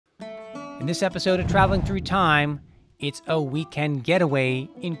In this episode of Traveling Through Time, it's a weekend getaway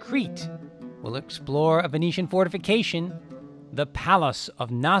in Crete. We'll explore a Venetian fortification, the Palace of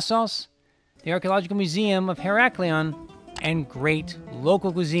Knossos, the Archaeological Museum of Heraklion, and great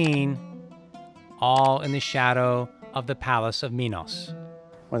local cuisine, all in the shadow of the Palace of Minos.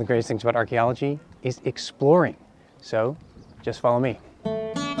 One of the greatest things about archaeology is exploring. So, just follow me.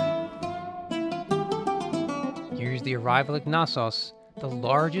 Here's the arrival at Knossos, the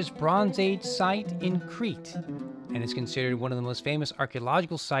largest Bronze Age site in Crete, and is considered one of the most famous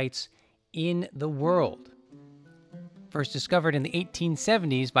archaeological sites in the world. First discovered in the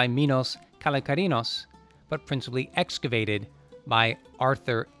 1870s by Minos Kalakarinos, but principally excavated by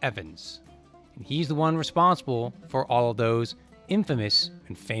Arthur Evans. And he's the one responsible for all of those infamous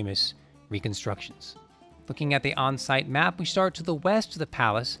and famous reconstructions. Looking at the on-site map, we start to the west of the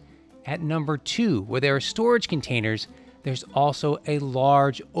palace at number 2, where there are storage containers. There's also a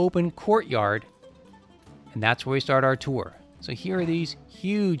large open courtyard, and that's where we start our tour. So here are these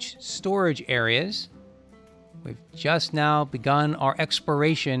huge storage areas. We've just now begun our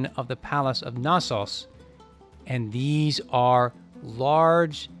exploration of the Palace of Knossos, and these are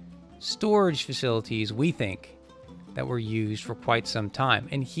large storage facilities, we think, that were used for quite some time.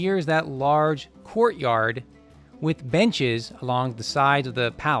 And here's that large courtyard with benches along the sides of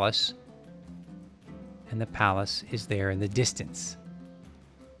the palace, and the palace is there in the distance.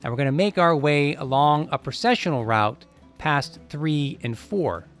 Now we're going to make our way along a processional route past 3 and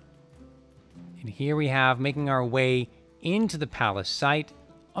 4. And here we have making our way into the palace site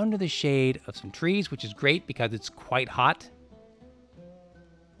under the shade of some trees, which is great because it's quite hot.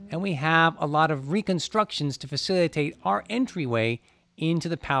 And we have a lot of reconstructions to facilitate our entryway into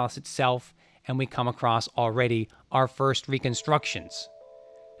the palace itself, and we come across already our first reconstructions.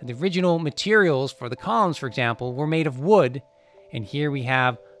 And the original materials for the columns, for example, were made of wood, and here we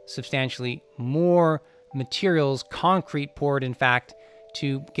have substantially more materials, concrete poured, in fact,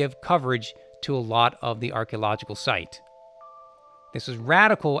 to give coverage to a lot of the archaeological site. This was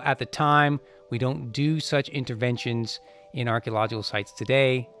radical at the time. We don't do such interventions in archaeological sites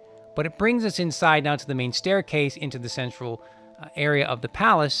today, but it brings us inside now to the main staircase into the central area of the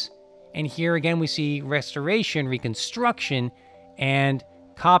palace. And here again we see restoration, reconstruction, and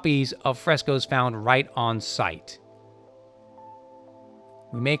copies of frescoes found right on site.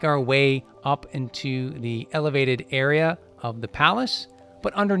 We make our way up into the elevated area of the palace,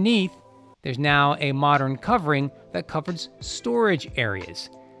 but underneath there's now a modern covering that covers storage areas.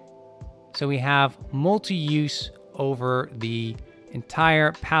 So we have multi-use over the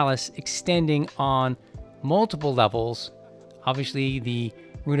entire palace, extending on multiple levels. Obviously, the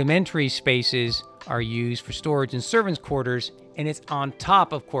rudimentary spaces are used for storage and servants' quarters, and it's on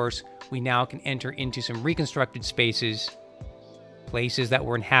top, of course, we now can enter into some reconstructed spaces, places that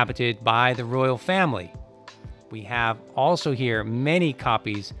were inhabited by the royal family. We have also here many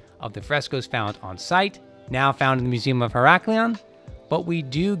copies of the frescoes found on site, now found in the Museum of Heraklion, but we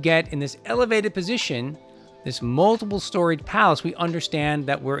do get in this elevated position, this multiple-storied palace. We understand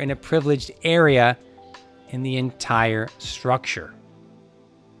that we're in a privileged area in the entire structure.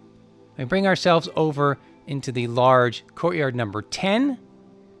 We bring ourselves over into the large courtyard number 10,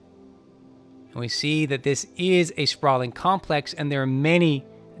 and we see that this is a sprawling complex, and there are many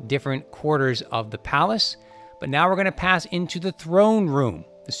different quarters of the palace. But now we're going to pass into the throne room,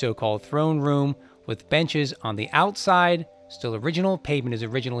 the so-called throne room, with benches on the outside, still original, pavement is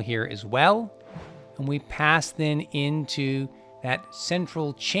original here as well. And we pass then into that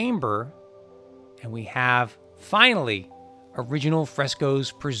central chamber, and we have, finally, original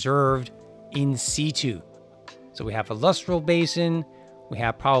frescoes preserved in situ. So we have a lustral basin, we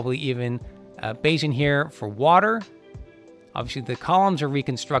have probably even a basin here for water. Obviously the columns are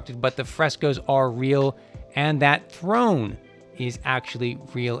reconstructed, but the frescoes are real, and that throne is actually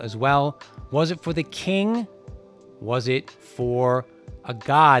real as well. Was it for the king? Was it for a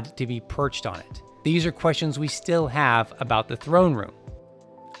god to be perched on it? These are questions we still have about the throne room.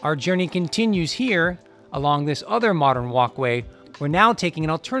 Our journey continues here along this other modern walkway. We're now taking an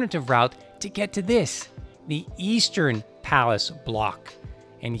alternative route to get to this, the Eastern Palace block.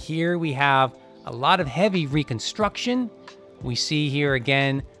 And here we have a lot of heavy reconstruction. We see here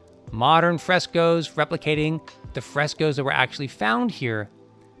again modern frescoes replicating the frescoes that were actually found here.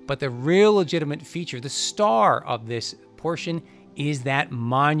 But the real legitimate feature, the star of this portion, is that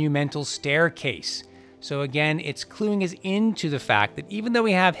monumental staircase. So again, it's cluing us into the fact that even though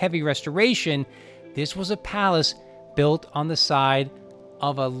we have heavy restoration, this was a palace built on the side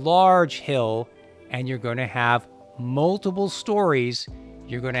of a large hill, and you're going to have multiple stories.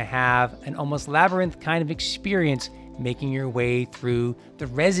 You're going to have an almost labyrinth kind of experience making your way through the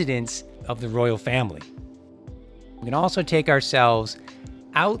residence of the royal family. We can also take ourselves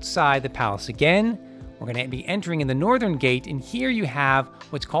outside the palace again. We're going to be entering in the northern gate, and here you have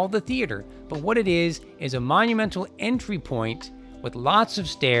what's called the theater. But what it is a monumental entry point with lots of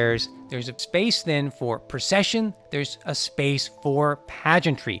stairs. There's a space then for procession. There's a space for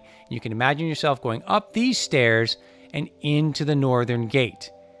pageantry. You can imagine yourself going up these stairs and into the northern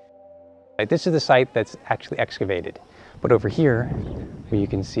gate. This is the site that's actually excavated. But over here, where you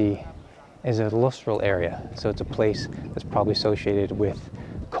can see, is a lustral area. So it's a place that's probably associated with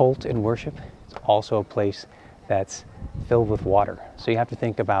cult and worship. It's also a place that's filled with water. So you have to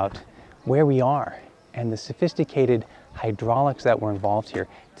think about where we are and the sophisticated hydraulics that were involved here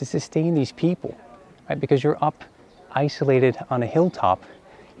to sustain these people, right? Because you're up isolated on a hilltop,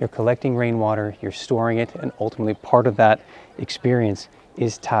 you're collecting rainwater, you're storing it, and ultimately part of that experience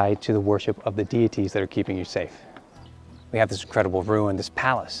is tied to the worship of the deities that are keeping you safe. We have this incredible ruin, this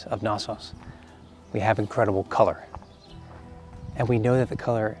palace of Knossos. We have incredible color. And we know that the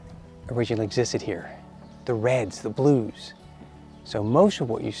color originally existed here. The reds, the blues. So most of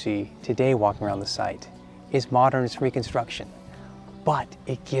what you see today walking around the site is modernist reconstruction. But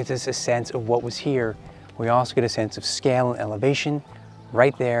it gives us a sense of what was here. We also get a sense of scale and elevation.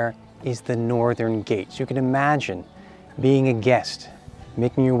 Right there is the northern gate. So you can imagine being a guest,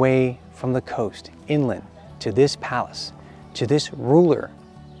 making your way from the coast inland to this palace, to this ruler,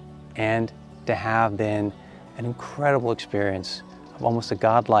 and to have then an incredible experience of almost a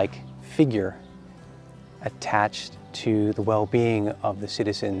godlike figure attached to the well-being of the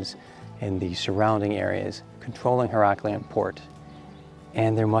citizens in the surrounding areas, controlling Heraklion port.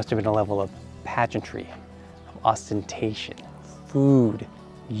 And there must have been a level of pageantry, of ostentation, food,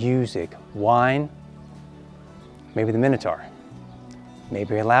 music, wine, maybe the Minotaur,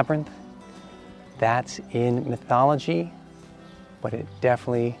 maybe a labyrinth. That's in mythology, but it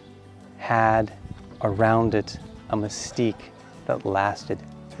definitely had around it a mystique that lasted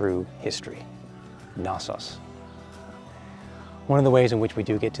through history. Knossos. One of the ways in which we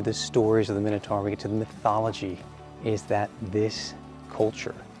do get to the stories of the Minotaur, we get to the mythology, is that this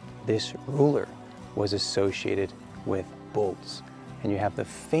culture, this ruler, was associated with bulls. And you have the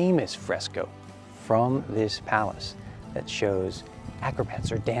famous fresco from this palace that shows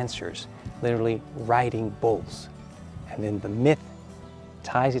acrobats or dancers literally riding bulls. And then the myth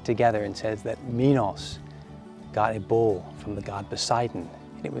ties it together and says that Minos got a bull from the god Poseidon,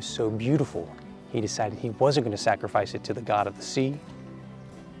 and it was so beautiful he decided he wasn't going to sacrifice it to the god of the sea.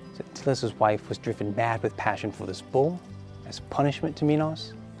 So Tylus's wife was driven mad with passion for this bull. As punishment to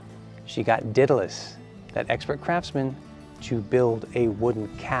Minos, she got Daedalus, that expert craftsman, to build a wooden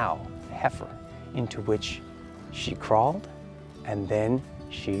cow, a heifer, into which she crawled, and then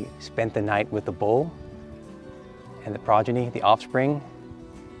she spent the night with the bull, and the progeny, the offspring,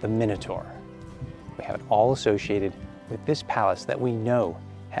 the Minotaur. We have it all associated with this palace that we know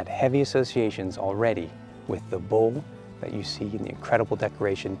had heavy associations already with the bull that you see in the incredible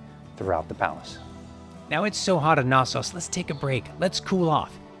decoration throughout the palace. Now it's so hot in Knossos, let's take a break. Let's cool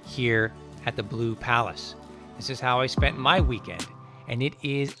off here at the Blue Palace. This is how I spent my weekend, and it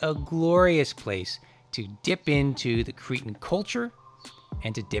is a glorious place to dip into the Cretan culture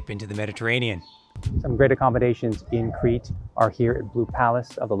and to dip into the Mediterranean. Some great accommodations in Crete are here at Blue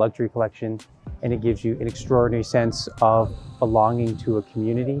Palace of the Luxury Collection, and it gives you an extraordinary sense of belonging to a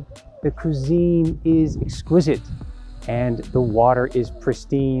community. The cuisine is exquisite, and the water is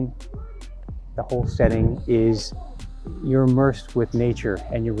pristine. The whole setting is, you're immersed with nature,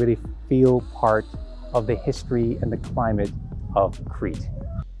 and you really feel part of the history and the climate of Crete.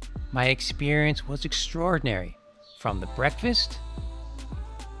 My experience was extraordinary, from the breakfast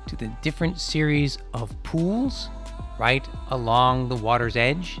to the different series of pools right along the water's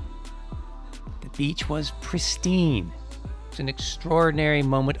edge. The beach was pristine. It's an extraordinary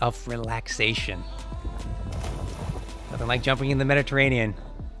moment of relaxation. Nothing like jumping in the Mediterranean.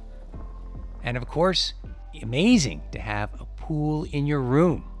 And of course, amazing to have a pool in your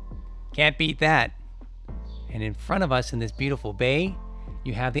room. Can't beat that. And in front of us in this beautiful bay,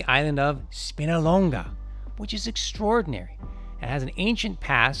 you have the island of Spinalonga, which is extraordinary. It has an ancient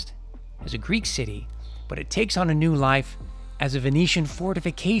past as a Greek city, but it takes on a new life as a Venetian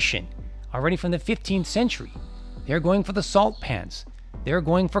fortification already from the 15th century. They're going for the salt pans. They're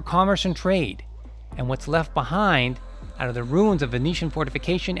going for commerce and trade. And what's left behind out of the ruins of Venetian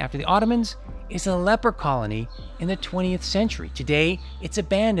fortification after the Ottomans is a leper colony in the 20th century. Today, it's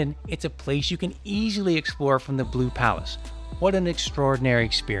abandoned. It's a place you can easily explore from the Blue Palace. What an extraordinary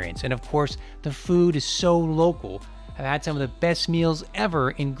experience. And of course, the food is so local. I've had some of the best meals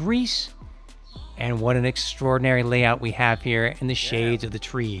ever in Greece, And what an extraordinary layout we have here in the shades of the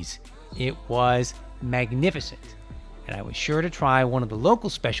trees. It was magnificent. And I was sure to try one of the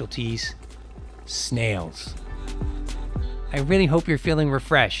local specialties, snails. I really hope you're feeling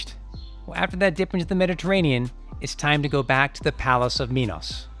refreshed. Well, after that dip into the Mediterranean, it's time to go back to the Palace of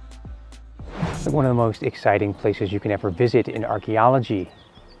Minos. One of the most exciting places you can ever visit in archaeology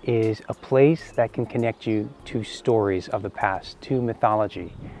is a place that can connect you to stories of the past, to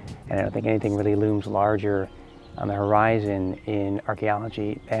mythology. And I don't think anything really looms larger on the horizon in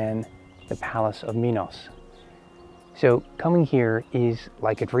archaeology than the Palace of Minos. So coming here is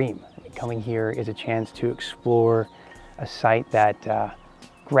like a dream. Coming here is a chance to explore a site that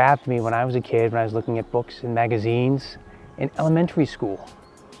grabbed me when I was a kid, when I was looking at books and magazines in elementary school.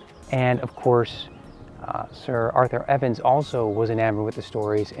 And of course, Sir Arthur Evans also was enamored with the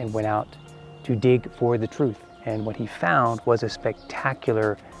stories and went out to dig for the truth. And what he found was a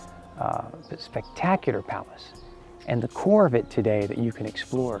spectacular palace. And the core of it today that you can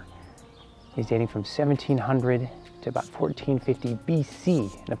explore is dating from 1700 to about 1450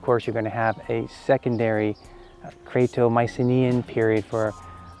 BC. And of course, you're going to have a secondary Creto-Mycenaean period for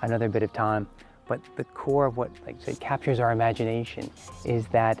another bit of time. But the core of what, captures our imagination is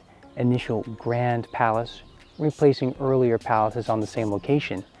that initial grand palace, replacing earlier palaces on the same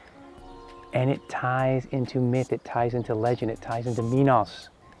location. And it ties into myth, it ties into legend, it ties into Minos,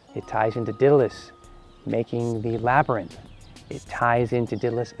 it ties into Daedalus, making the labyrinth. It ties into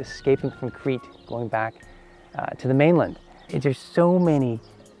Daedalus escaping from Crete, going back to the mainland. There's so many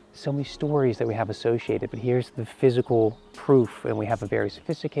stories that we have associated, but here's the physical proof, and we have a very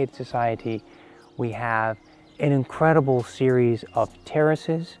sophisticated society. We have an incredible series of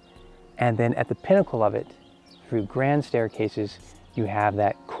terraces, and then at the pinnacle of it, through grand staircases, you have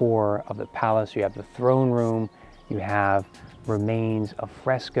that core of the palace. You have the throne room, you have remains of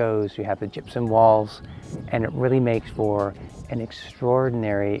frescoes, you have the gypsum walls, and it really makes for an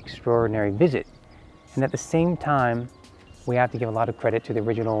extraordinary visit. And at the same time, we have to give a lot of credit to the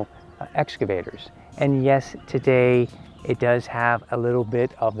original excavators. And yes, today it does have a little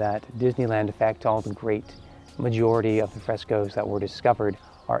bit of that Disneyland effect. All the great majority of the frescoes that were discovered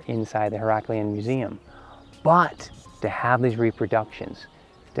are inside the Heraklion Museum. But to have these reproductions,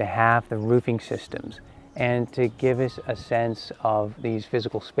 to have the roofing systems, and to give us a sense of these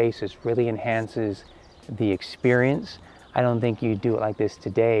physical spaces really enhances the experience. I don't think you do it like this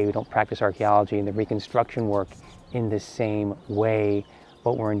today. We don't practice archaeology and the reconstruction work in the same way,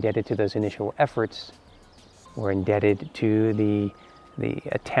 but we're indebted to those initial efforts. We're indebted to the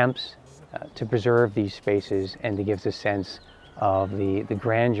attempts to preserve these spaces and to give us a sense of the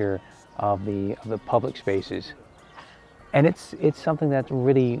grandeur of the public spaces. And it's something that's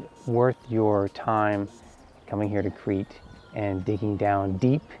really worth your time coming here to Crete and digging down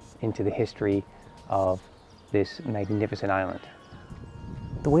deep into the history of this magnificent island.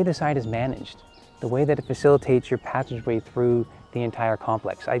 The way the site is managed, the way that it facilitates your passageway through the entire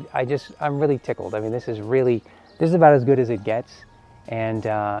complex, I'm really tickled. I mean, this is about as good as it gets, and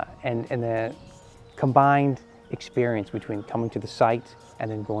the combined experience between coming to the site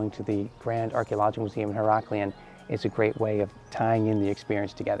and then going to the Grand Archaeological Museum in Heraklion is a great way of tying in the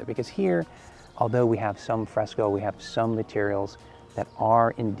experience together. Because here, although we have some fresco, we have some materials that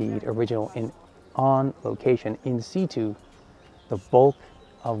are indeed original on location in situ, the bulk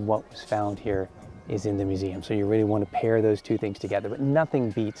of what was found here is in the museum. So you really want to pair those two things together. But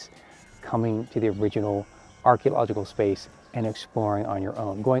nothing beats coming to the original archaeological space and exploring on your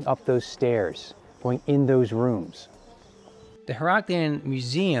own, going up those stairs, going in those rooms. The Heraklion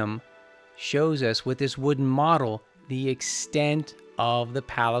Museum shows us with this wooden model the extent of the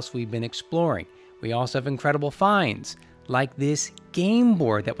palace we've been exploring. We also have incredible finds, like this game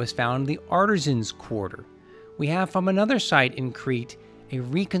board that was found in the Artisans' Quarter. We have from another site in Crete a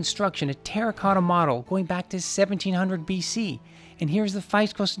reconstruction, a terracotta model going back to 1700 BC. And here's the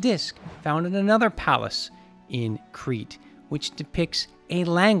Phaikos disc found in another palace in Crete, which depicts a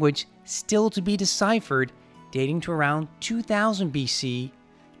language still to be deciphered dating to around 2000 BC,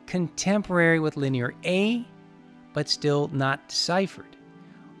 contemporary with Linear A, but still not deciphered.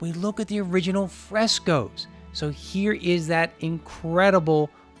 We look at the original frescoes. So here is that incredible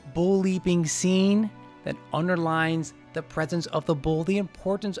bull leaping scene that underlines the presence of the bull, the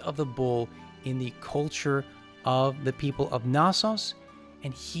importance of the bull in the culture of the people of Knossos.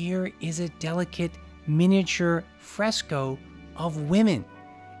 And here is a delicate miniature fresco of women.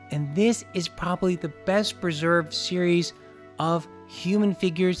 And this is probably the best preserved series of human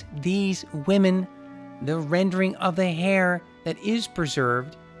figures. These women, the rendering of the hair that is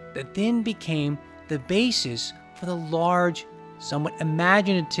preserved, that then became the basis for the large, somewhat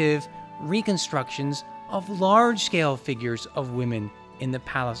imaginative reconstructions of large-scale figures of women in the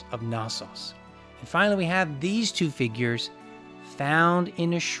Palace of Knossos. And finally, we have these two figures found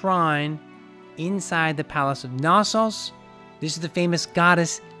in a shrine inside the Palace of Knossos. This is the famous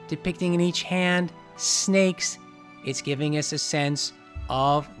goddess depicting in each hand snakes. It's giving us a sense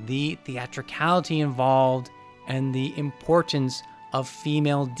of the theatricality involved and the importance of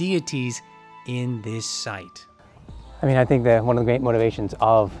female deities in this site. I mean, I think that one of the great motivations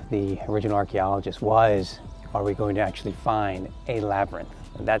of the original archaeologists was, are we going to actually find a labyrinth?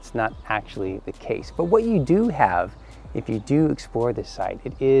 That's not actually the case. But what you do have, if you do explore this site,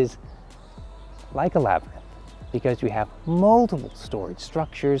 it is like a labyrinth, because you have multiple storage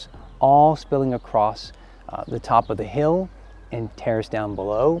structures all spilling across the top of the hill and terrace down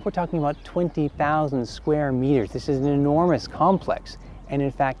below. We're talking about 20,000 square meters. This is an enormous complex. And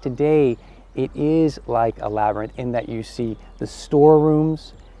in fact, today, it is like a labyrinth in that you see the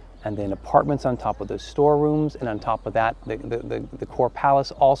storerooms and then apartments on top of those storerooms, and on top of that, the core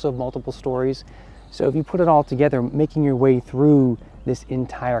palace, also multiple stories. So if you put it all together, making your way through this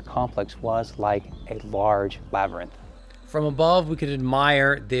entire complex was like a large labyrinth. From above, we could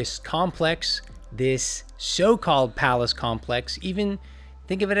admire this complex, this so-called palace complex, even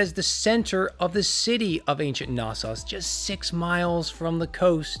think of it as the center of the city of ancient Knossos, just 6 miles from the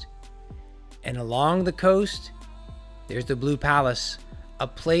coast. And along the coast, there's the Blue Palace, a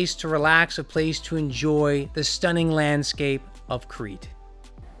place to relax, a place to enjoy the stunning landscape of Crete.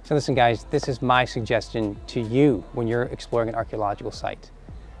 So listen guys, this is my suggestion to you when you're exploring an archaeological site.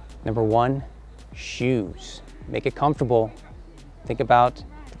 Number one, shoes. Make it comfortable. Think about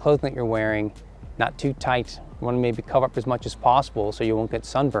the clothing that you're wearing, not too tight. You want to maybe cover up as much as possible so you won't get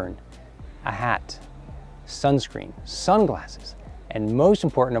sunburned. A hat, sunscreen, sunglasses, and most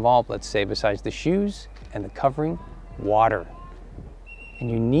important of all, let's say, besides the shoes and the covering, water. And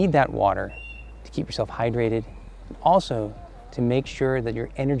you need that water to keep yourself hydrated, and also to make sure that your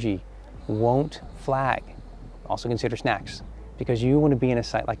energy won't flag. Also consider snacks, because you want to be in a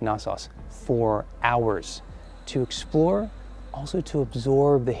site like Knossos for hours to explore, also to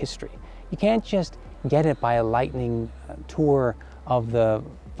absorb the history. You can't just get it by a lightning tour of the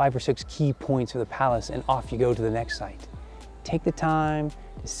 5 or 6 key points of the palace and off you go to the next site. Take the time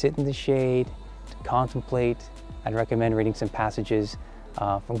to sit in the shade, to contemplate. I'd recommend reading some passages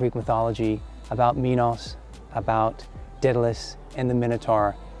from Greek mythology about Minos, about Daedalus and the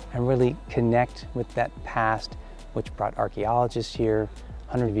Minotaur, and really connect with that past which brought archaeologists here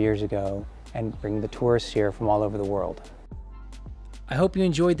hundreds of years ago and bring the tourists here from all over the world. I hope you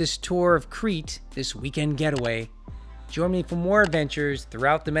enjoyed this tour of Crete, this weekend getaway. Join me for more adventures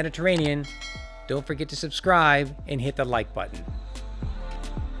throughout the Mediterranean. Don't forget to subscribe and hit the like button.